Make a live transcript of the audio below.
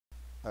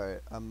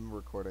Alright, I'm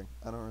recording.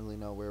 I don't really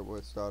know where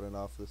we're starting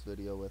off this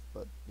video with,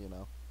 but you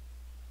know.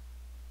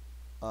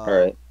 All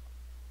right.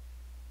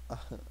 Um,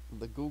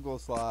 the Google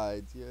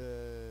Slides, yay!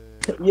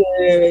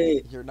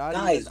 Yay! You're not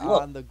even Guys,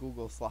 look. on the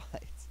Google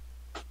Slides.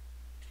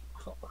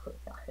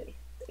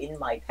 In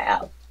my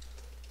tab.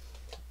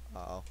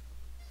 Oh,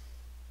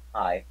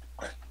 Hi.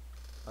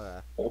 okay,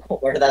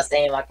 We're the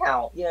same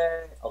account.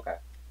 Yay! Okay.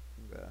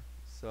 yeah.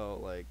 So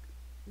like,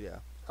 yeah.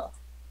 Huh.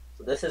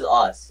 So this is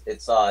us.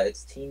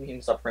 It's Team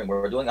Hume Supreme.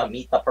 We're doing a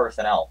meet the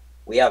personnel.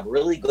 We have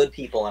really good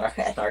people in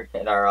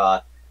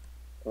our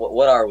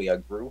what are we? A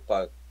group?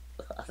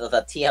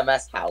 The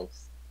TMS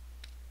house.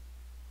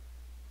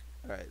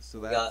 Alright, so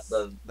We got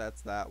the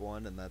that's that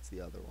one, and that's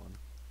the other one.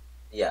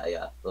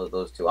 yeah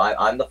those two.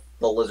 I'm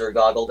the lizard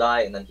goggle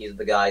guy, and then he's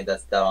the guy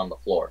that's down on the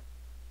floor.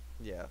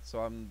 Yeah. So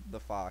I'm the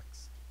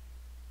fox.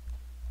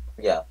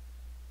 Yeah,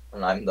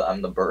 and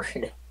I'm the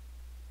bird.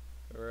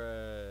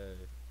 Hooray!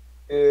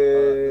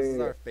 This is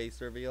Yay. our face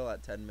reveal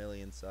at 10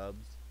 million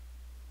subs.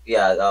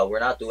 Yeah, we're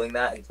not doing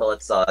that until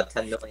it's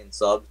 10 million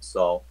subs.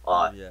 So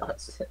Yeah.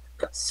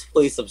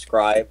 please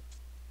subscribe.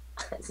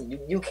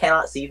 You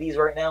cannot see these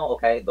right now.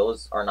 Okay,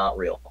 those are not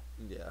real.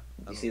 Yeah.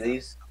 Do I you see don't.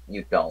 these?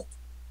 You don't.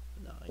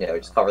 No, Yeah, you we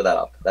just know. cover that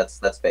up. That's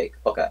fake.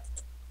 Okay.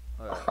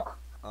 Alright.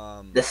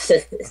 Um. This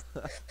is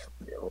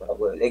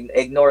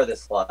ignore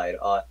this slide.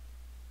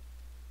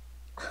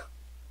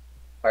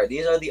 All right,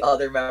 these are the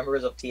other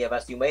members of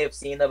TMS. You may have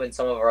seen them in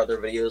some of our other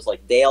videos,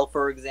 like Dale,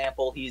 for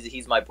example.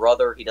 He's my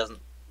brother. He doesn't.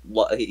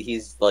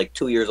 He's like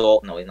 2 years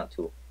old. No, he's not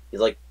two. He's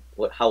like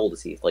what? How old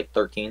is he? Like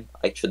 13.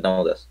 I should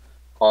know this.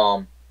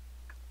 Um,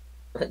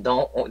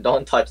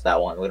 don't touch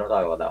that one. We don't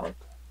talk about that one.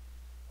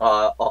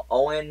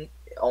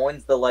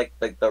 Owen's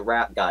the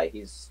rap guy.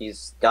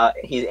 He's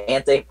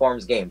anti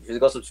forms games. You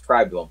should go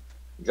subscribe to him.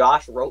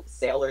 Josh wrote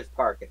Sailor's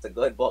Park. It's a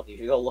good book. You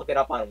should go look it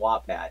up on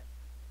Wattpad.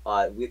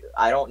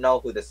 I don't know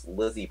who this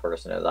Lizzie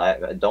person is.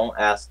 I don't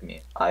ask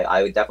me.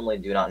 I definitely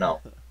do not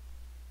know.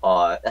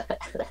 Uh,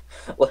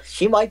 well,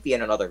 she might be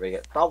in another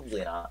video.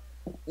 Probably not.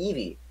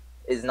 Evie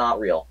is not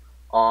real.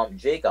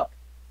 Jacob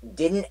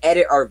didn't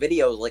edit our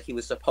videos like he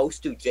was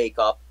supposed to.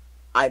 Jacob,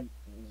 I,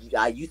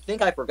 you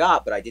think I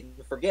forgot, but I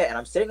didn't forget. And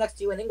I'm sitting next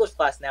to you in English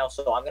class now,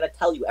 so I'm gonna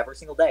tell you every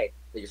single day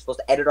that you're supposed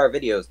to edit our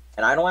videos,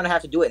 and I don't want to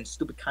have to do it in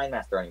stupid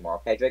KindMaster anymore.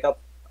 Okay, Jacob.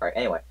 All right.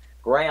 Anyway,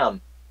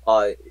 Graham,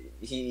 uh,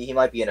 he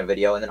might be in a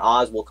video, and then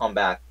Oz will come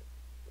back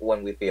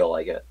when we feel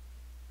like it.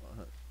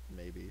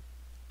 Maybe.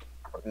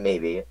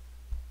 Maybe.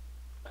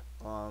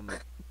 Um.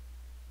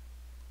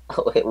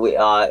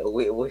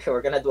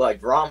 We're gonna do a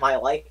draw my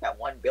life at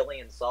 1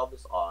 billion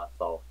subs.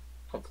 So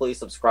please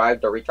subscribe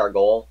to reach our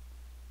goal.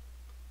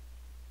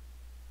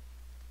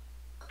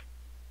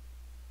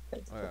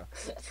 Okay.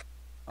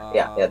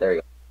 Yeah, there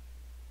you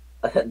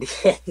go.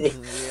 We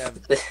have.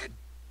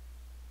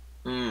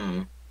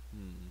 Hmm.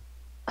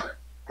 Hmm.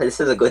 This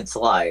is a good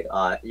slide.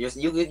 You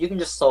can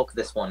just soak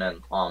this one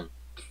in.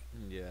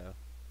 Yeah.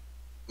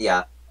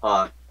 Yeah.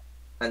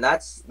 And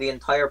that's the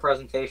entire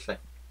presentation.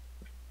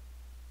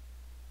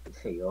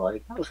 You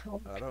like? I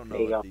don't There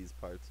know you what go. these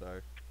parts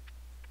are.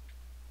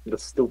 The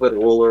stupid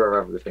ruler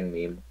of everything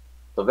meme.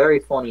 It's a very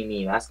funny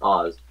meme. Ask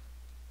Oz.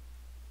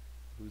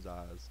 Who's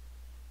Oz?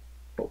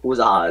 Who's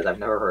Oz? I've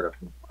never heard of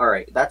him. All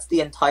right, that's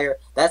the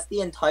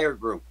entire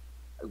group.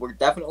 We're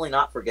definitely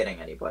not forgetting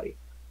anybody.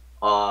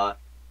 Uh,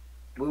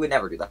 we would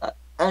never do that.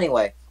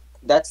 Anyway,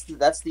 that's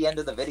the end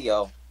of the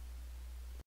video.